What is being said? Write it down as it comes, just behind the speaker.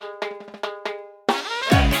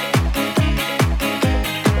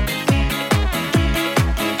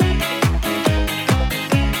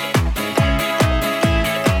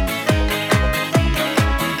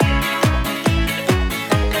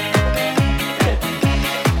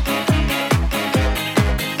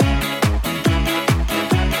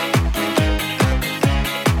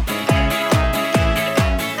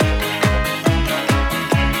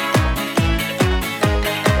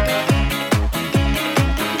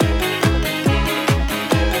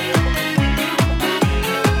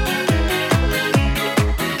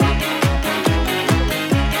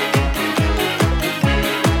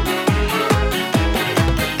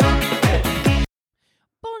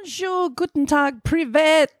Tag,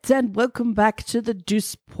 Privet, and welcome back to the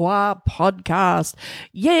Duspois podcast.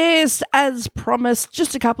 Yes, as promised,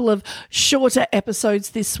 just a couple of shorter episodes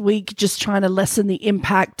this week, just trying to lessen the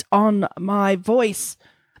impact on my voice.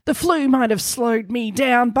 The flu might have slowed me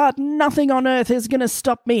down, but nothing on earth is going to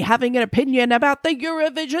stop me having an opinion about the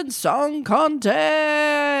Eurovision Song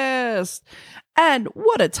Contest. And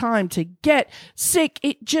what a time to get sick.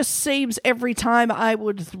 It just seems every time I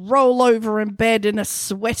would roll over in bed in a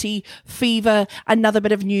sweaty fever, another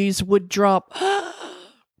bit of news would drop.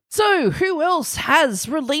 So, who else has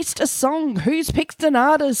released a song? Who's picked an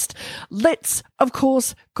artist? Let's, of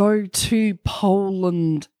course, go to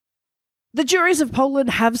Poland. The juries of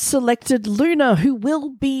Poland have selected Luna, who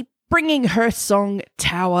will be bringing her song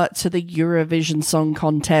Tower to the Eurovision Song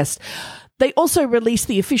Contest. They also released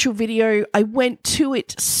the official video. I went to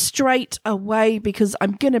it straight away because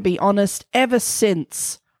I'm going to be honest, ever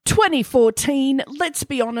since 2014, let's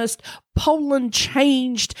be honest, Poland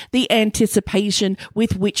changed the anticipation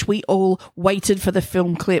with which we all waited for the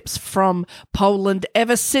film clips from Poland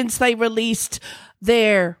ever since they released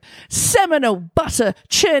their seminal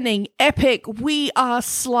butter-churning epic, We Are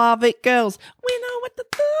Slavic Girls. We know what the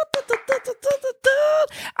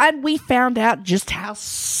and we found out just how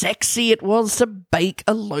sexy it was to bake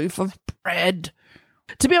a loaf of bread.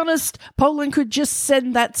 To be honest, Poland could just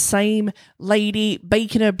send that same lady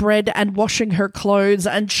baking her bread and washing her clothes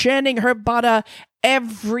and churning her butter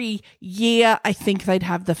every year. I think they'd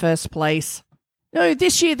have the first place. No,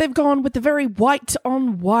 this year they've gone with the very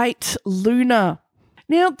white-on-white Luna.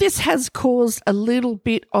 Now, this has caused a little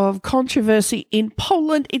bit of controversy in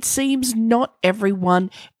Poland. It seems not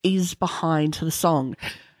everyone is behind the song.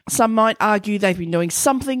 Some might argue they've been doing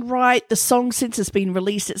something right. The song, since it's been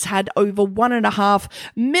released, it's had over 1.5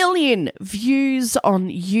 million views on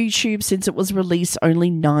YouTube since it was released only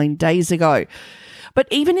 9 days ago. But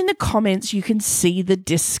even in the comments, you can see the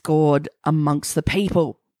discord amongst the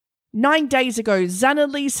people. 9 days ago,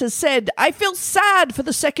 Zanalisa said, I feel sad for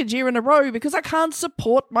the second year in a row because I can't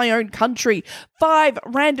support my own country. 5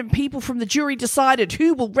 random people from the jury decided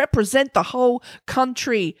who will represent the whole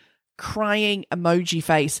country. Crying emoji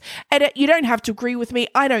face. Edit, you don't have to agree with me.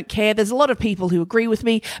 I don't care. There's a lot of people who agree with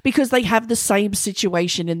me because they have the same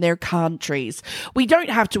situation in their countries. We don't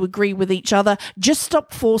have to agree with each other. Just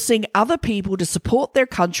stop forcing other people to support their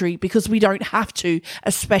country because we don't have to,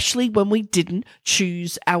 especially when we didn't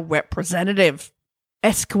choose our representative.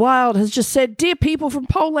 Esquild has just said, Dear people from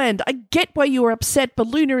Poland, I get why you are upset, but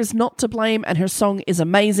Luna is not to blame and her song is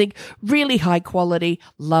amazing. Really high quality.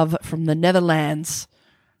 Love from the Netherlands.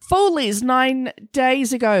 Foley's 9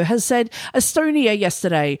 days ago has said, Estonia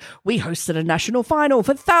yesterday. We hosted a national final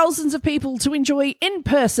for thousands of people to enjoy in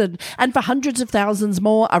person and for hundreds of thousands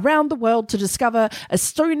more around the world to discover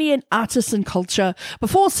Estonian artists and culture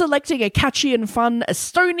before selecting a catchy and fun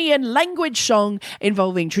Estonian language song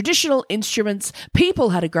involving traditional instruments. People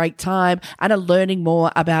had a great time and are learning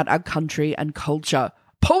more about our country and culture.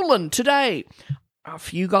 Poland today. A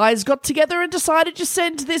few guys got together and decided to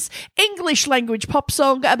send this English language pop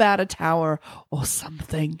song about a tower or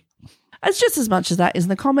something. It's just as much as that is in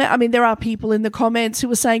the comment. I mean, there are people in the comments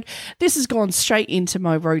who are saying, this has gone straight into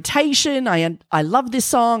my rotation. I love this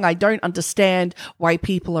song. I don't understand why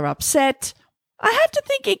people are upset. I have to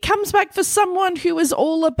think it comes back for someone who is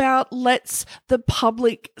all about let's the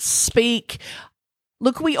public speak.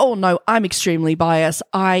 Look, we all know I'm extremely biased.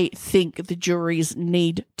 I think the juries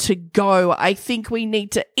need to go. I think we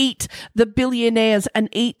need to eat the billionaires and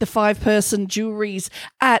eat the 5-person juries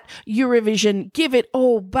at Eurovision. Give it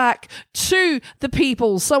all back to the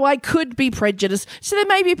people. So I could be prejudiced. So there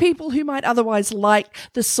may be people who might otherwise like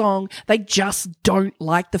the song. They just don't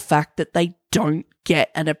like the fact that they don't get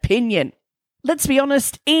an opinion. Let's be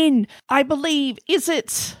honest, I believe, is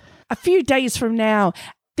it a few days from now,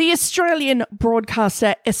 the Australian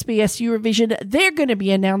broadcaster SBS Eurovision, they're going to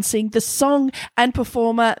be announcing the song and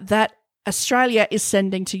performer that Australia is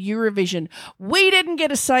sending to Eurovision. We didn't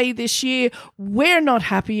get a say this year. We're not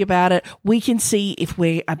happy about it. We can see if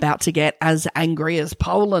we're about to get as angry as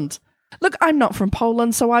Poland. Look, I'm not from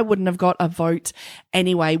Poland, so I wouldn't have got a vote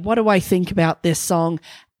anyway. What do I think about this song?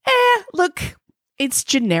 Look, it's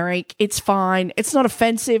generic. It's fine. It's not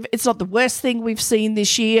offensive. It's not the worst thing we've seen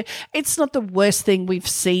this year. It's not the worst thing we've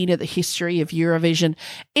seen in the history of Eurovision.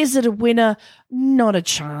 Is it a winner? Not a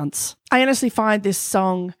chance. I honestly find this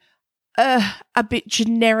song a bit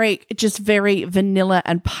generic, just very vanilla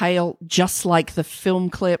and pale, just like the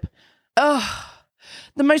film clip.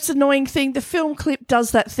 The most annoying thing, the film clip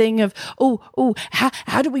does that thing of,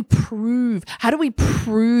 how do we prove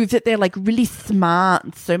that they're like really smart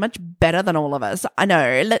and so much better than all of us? I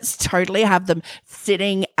know, let's totally have them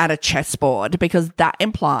sitting at a chessboard because that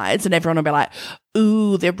implies, and everyone will be like,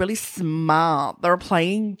 ooh, they're really smart. They're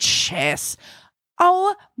playing chess.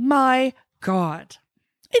 Oh my God.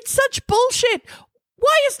 It's such bullshit.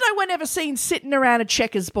 Why is no one ever seen sitting around a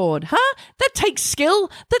checkers board, huh? That takes skill.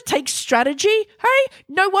 That takes strategy. Hey,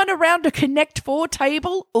 no one around a Connect 4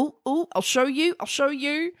 table. Ooh, I'll show you.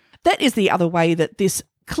 That is the other way that this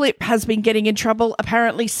clip has been getting in trouble.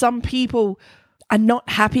 Apparently, some people are not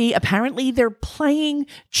happy. Apparently, they're playing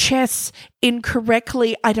chess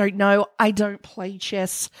incorrectly. I don't know. I don't play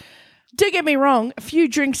chess. Do get me wrong, a few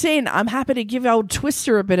drinks in, I'm happy to give old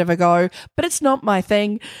Twister a bit of a go, but it's not my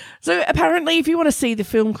thing. So apparently, if you want to see the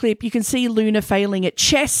film clip, you can see Luna failing at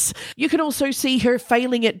chess. You can also see her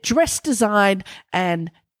failing at dress design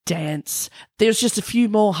and dance. There's just a few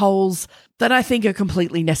more holes that I think are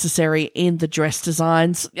completely necessary in the dress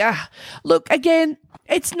designs. Look, again,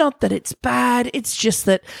 it's not that it's bad, it's just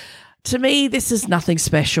that, to me, this is nothing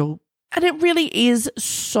special. And it really is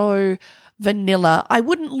so vanilla. I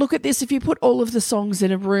wouldn't look at this if you put all of the songs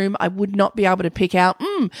in a room. I would not be able to pick out,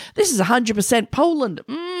 this is 100% Poland.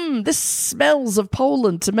 This smells of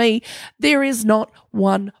Poland to me. There is not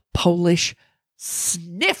one Polish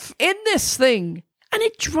sniff in this thing. And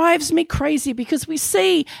it drives me crazy because we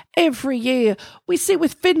see every year, we see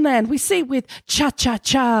with Finland, we see with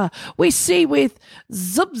cha-cha-cha, we see with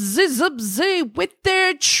zub-zi with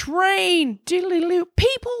their train.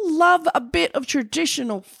 People love a bit of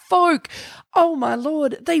traditional folk. Oh my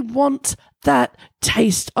Lord, they want that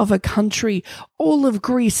taste of a country. All of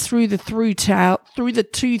Greece through the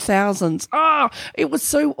 2000s. It was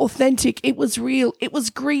so authentic. It was real. It was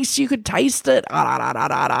Greece. You could taste it.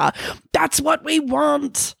 That's what we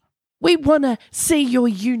want. We want to see your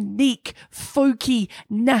unique, folky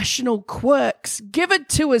national quirks. Give it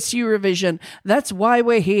to us, Eurovision. That's why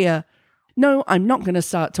we're here. No, I'm not going to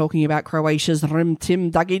start talking about Croatia's Rim Tim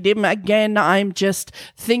Duggy Dim again. I'm just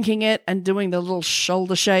thinking it and doing the little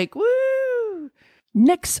shoulder shake. Woo!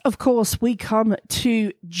 Next, of course, we come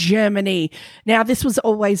to Germany. Now, this was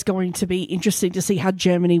always going to be interesting to see how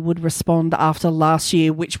Germany would respond after last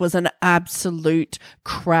year, which was an absolute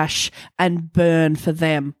crash and burn for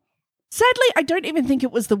them. Sadly, I don't even think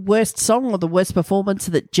it was the worst song or the worst performance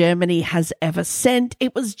that Germany has ever sent.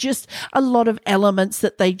 It was just a lot of elements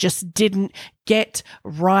that they just didn't get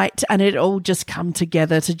right, and it all just come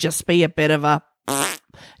together to just be a bit of a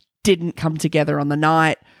didn't come together on the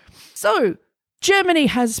night. So, Germany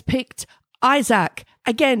has picked Isaac.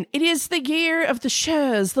 Again, it is the year of the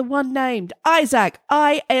Schurs, the one named Isaac,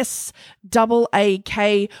 Isaak,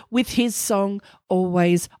 with his song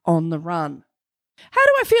Always on the Run. How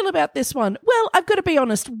do I feel about this one? Well, I've got to be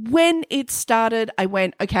honest. When it started, I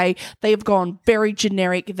went, okay, they have gone very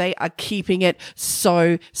generic. They are keeping it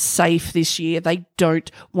so safe this year. They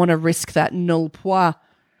don't want to risk that null point.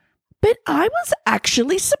 But I was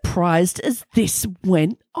actually surprised as this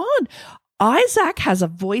went on. Isaac has a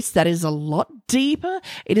voice that is a lot deeper.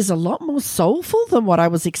 It is a lot more soulful than what I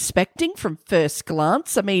was expecting from first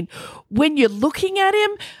glance. I mean, when you're looking at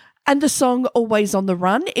him and the song Always on the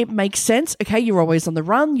Run, it makes sense. Okay, you're always on the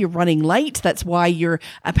run. You're running late. That's why you're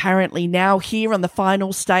apparently now here on the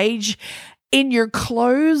final stage in your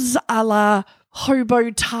clothes a la hobo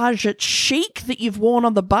Target chic that you've worn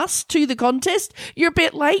on the bus to the contest. You're a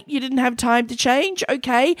bit late. You didn't have time to change.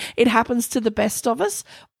 Okay, it happens to the best of us.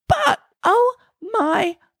 But oh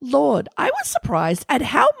my Lord, I was surprised at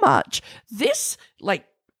how much this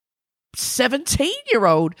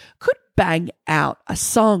 17-year-old could bang out a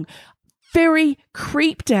song. Very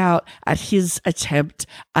creeped out at his attempt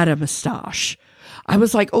at a moustache. I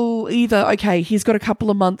was like, okay, he's got a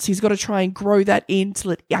couple of months. He's got to try and grow that in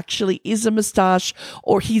till it actually is a moustache,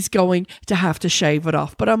 or he's going to have to shave it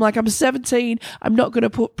off. But I'm like, I'm 17. I'm not going to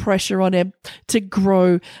put pressure on him to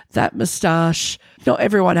grow that moustache. Not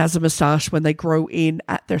everyone has a moustache when they grow in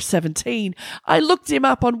at their 17. I looked him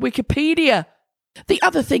up on Wikipedia. The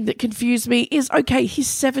other thing that confused me is, okay, he's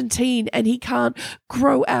 17 and he can't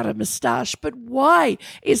grow out a moustache, but why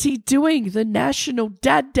is he doing the national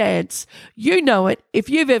dad dance? You know it. If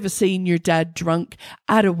you've ever seen your dad drunk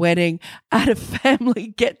at a wedding, at a family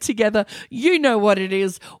get-together, you know what it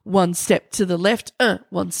is. One step to the left,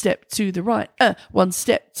 one step to the right, one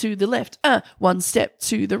step to the left, one step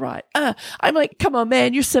to the right. I'm like, come on,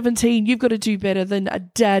 man, you're 17. You've got to do better than a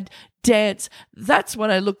dad dance. That's when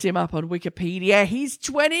I looked him up on Wikipedia. He's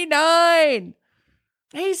 29.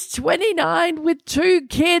 He's 29 with 2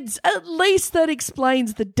 kids. At least that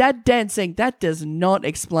explains the dad dancing. That does not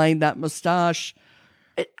explain that moustache.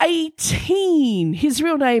 At 18, his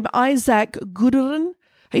real name, Isaac Gudrun,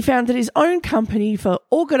 he founded his own company for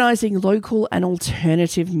organising local and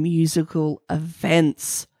alternative musical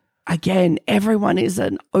events. Again, everyone is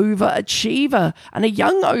an overachiever and a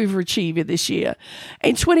young overachiever this year.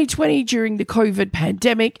 In 2020, during the COVID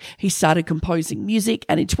pandemic, he started composing music,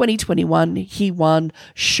 and in 2021, he won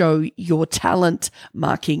Show Your Talent,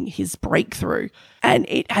 marking his breakthrough. And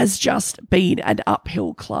it has just been an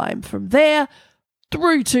uphill climb from there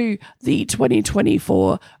through to the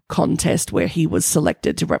 2024 contest where he was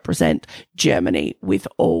selected to represent Germany with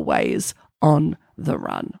Always on the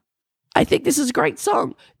Run. I think this is a great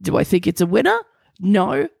song. Do I think it's a winner?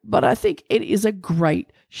 No, but I think it is a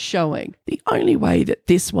great showing. The only way that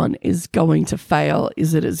this one is going to fail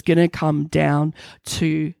is that it's going to come down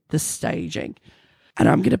to the staging. And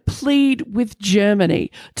I'm going to plead with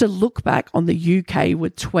Germany to look back on the UK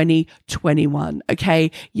with 2021.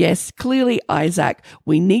 Okay, yes, clearly Isaac,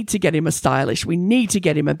 we need to get him a stylish, we need to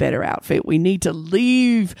get him a better outfit, we need to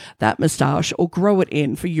leave that moustache or grow it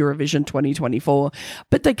in for Eurovision 2024.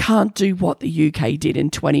 But they can't do what the UK did in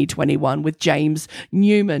 2021 with James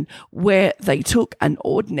Newman, where they took an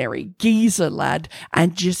ordinary geezer lad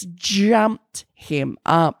and just jumped him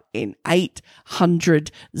up in 800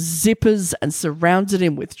 zippers and surrounded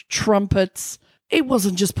him with trumpets. It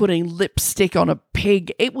wasn't just putting lipstick on a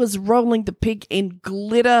pig. It was rolling the pig in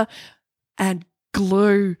glitter and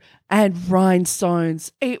glue and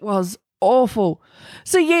rhinestones. It was awful.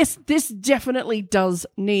 So yes, this definitely does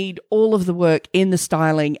need all of the work in the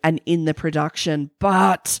styling and in the production,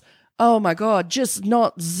 but oh my God, just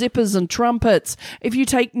not zippers and trumpets. If you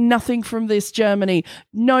take nothing from this, Germany,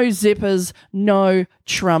 no zippers, no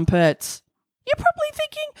trumpets. You're probably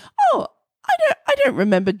thinking, oh, I don't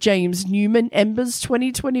remember James Newman Embers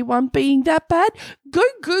 2021 being that bad. Go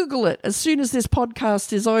Google it as soon as this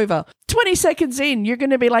podcast is over. 20 seconds in, you're going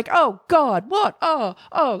to be like, oh God, what?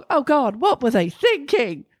 Oh God, what were they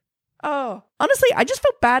thinking? Oh, honestly, I just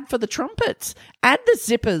felt bad for the trumpets and the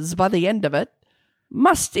zippers by the end of it.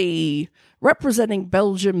 Musty, representing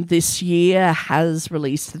Belgium this year, has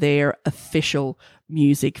released their official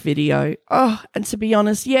music video. Oh, and to be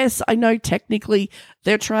honest, yes, I know technically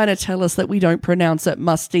they're trying to tell us that we don't pronounce it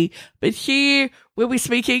musty, but here, where we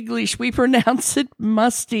speak English, we pronounce it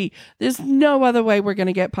musty. There's no other way we're going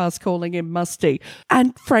to get past calling him musty.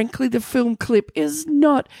 And frankly, the film clip is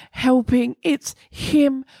not helping. It's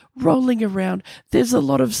him rolling around. There's a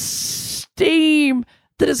lot of steam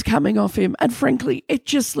that is coming off him, and frankly, it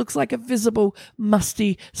just looks like a visible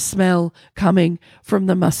musty smell coming from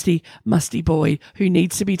the musty boy who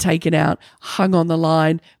needs to be taken out, hung on the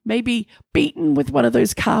line, maybe beaten with one of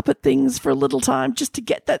those carpet things for a little time just to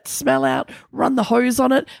get that smell out, run the hose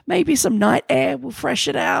on it, maybe some night air will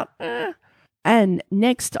freshen it out. And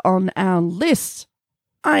next on our list,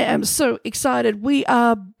 I am so excited. We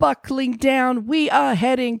are buckling down. We are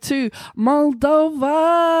heading to Moldova.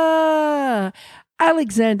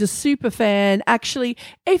 Alexander Superfan, actually,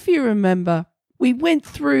 if you remember, we went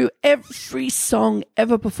through every song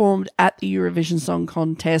ever performed at the Eurovision Song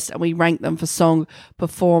Contest and we ranked them for song,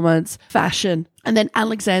 performance, fashion. And then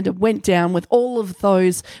Alexander went down with all of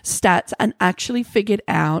those stats and actually figured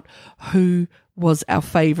out who was our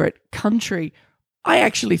favorite country. I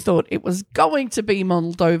actually thought it was going to be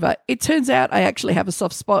Moldova. It turns out I actually have a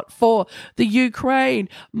soft spot for the Ukraine.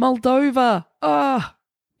 Moldova.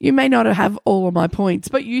 You may not have all of my points,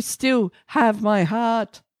 but you still have my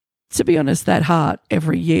heart. To be honest, that heart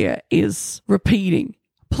every year is repeating.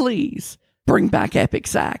 Please bring back Epic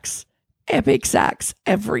Sax. Epic Sax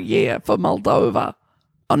every year for Moldova.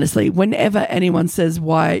 Honestly, whenever anyone says,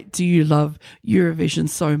 why do you love Eurovision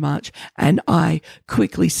so much? And I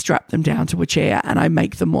quickly strap them down to a chair and I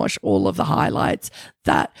make them watch all of the highlights,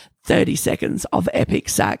 that 30 seconds of Epic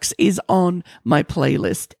Sax is on my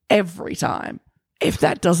playlist every time. If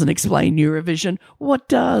that doesn't explain Eurovision, what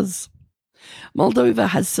does? Moldova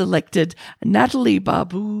has selected Natalie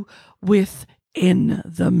Babu with In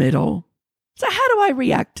the Middle. So how do I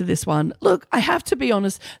react to this one? Look, I have to be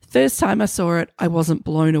honest, first time I saw it, I wasn't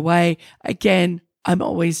blown away. Again, I'm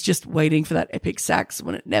always just waiting for that epic sax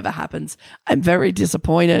when it never happens. I'm very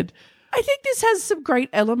disappointed. I think this has some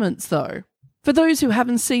great elements though. For those who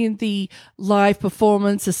haven't seen the live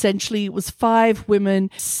performance, essentially it was 5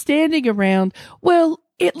 women standing around. Well,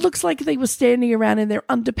 it looks like they were standing around in their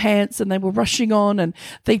underpants and they were rushing on and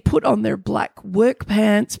they put on their black work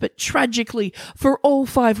pants. But tragically, for all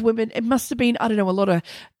 5 women, it must have been, I don't know, a lot of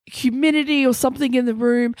humidity or something in the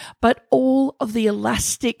room, but all of the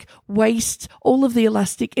elastic waist, all of the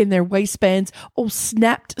elastic in their waistbands all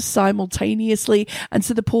snapped simultaneously. And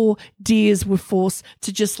so the poor dears were forced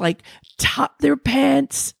to just like tuck their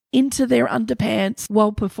pants into their underpants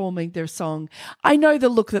while performing their song. I know the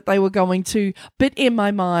look that they were going to, but in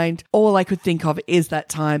my mind, all I could think of is that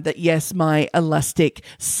time that, yes, my elastic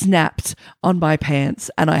snapped on my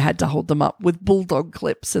pants and I had to hold them up with bulldog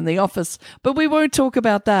clips in the office. But we won't talk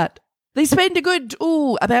about that. They spend a good,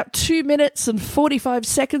 about 2 minutes and 45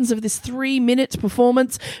 seconds of this 3-minute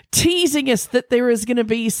performance teasing us that there is going to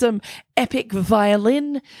be some epic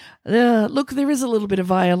violin. Look, there is a little bit of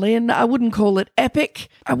violin. I wouldn't call it epic.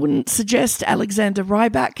 I wouldn't suggest Alexander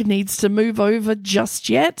Rybak needs to move over just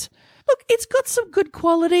yet. Look, it's got some good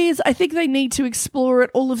qualities. I think they need to explore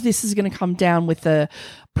it. All of this is going to come down with the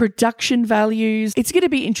production values. It's going to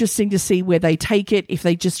be interesting to see where they take it, if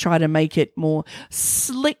they just try to make it more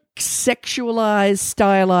slick, sexualized,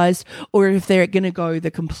 stylized, or if they're going to go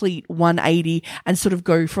the complete 180 and sort of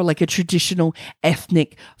go for like a traditional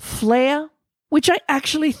ethnic flair, which I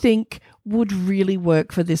actually think would really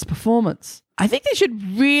work for this performance. I think they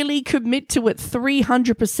should really commit to it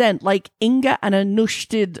 300%, like Inga and Anush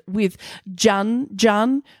did with Jun.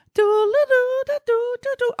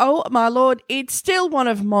 Oh, my Lord, it's still one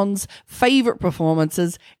of Mon's favourite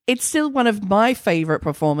performances. It's still one of my favourite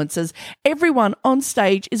performances. Everyone on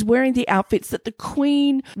stage is wearing the outfits that the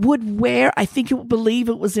Queen would wear. I believe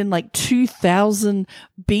it was in like 2000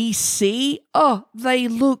 BC. Oh, they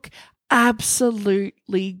look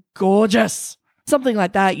absolutely gorgeous. Something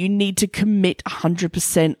like that, you need to commit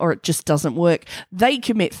 100% or it just doesn't work. They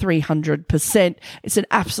commit 300%. It's an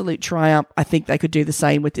absolute triumph. I think they could do the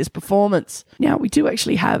same with this performance. Now, we do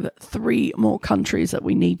actually have 3 more countries that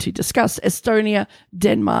we need to discuss: Estonia,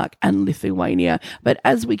 Denmark, and Lithuania. But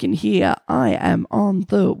as we can hear, I am on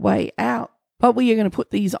the way out. But we are going to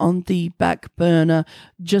put these on the back burner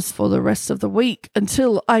just for the rest of the week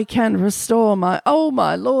until I can restore my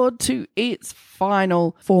Lord to its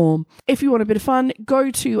final form. If you want a bit of fun,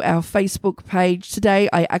 go to our Facebook page. Today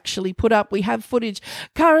I actually put up, we have footage,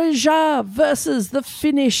 Karaja versus the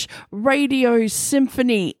Finnish Radio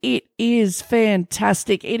Symphony. It is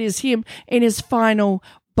fantastic. It is him in his final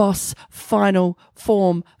boss, final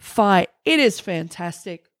form fight. It is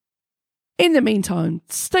fantastic. In the meantime,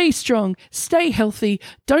 stay strong, stay healthy,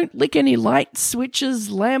 don't lick any light switches,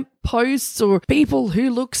 lamp posts, or people who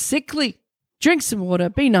look sickly. Drink some water,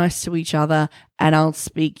 be nice to each other, and I'll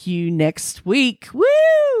speak you next week.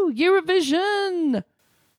 Woo! Eurovision!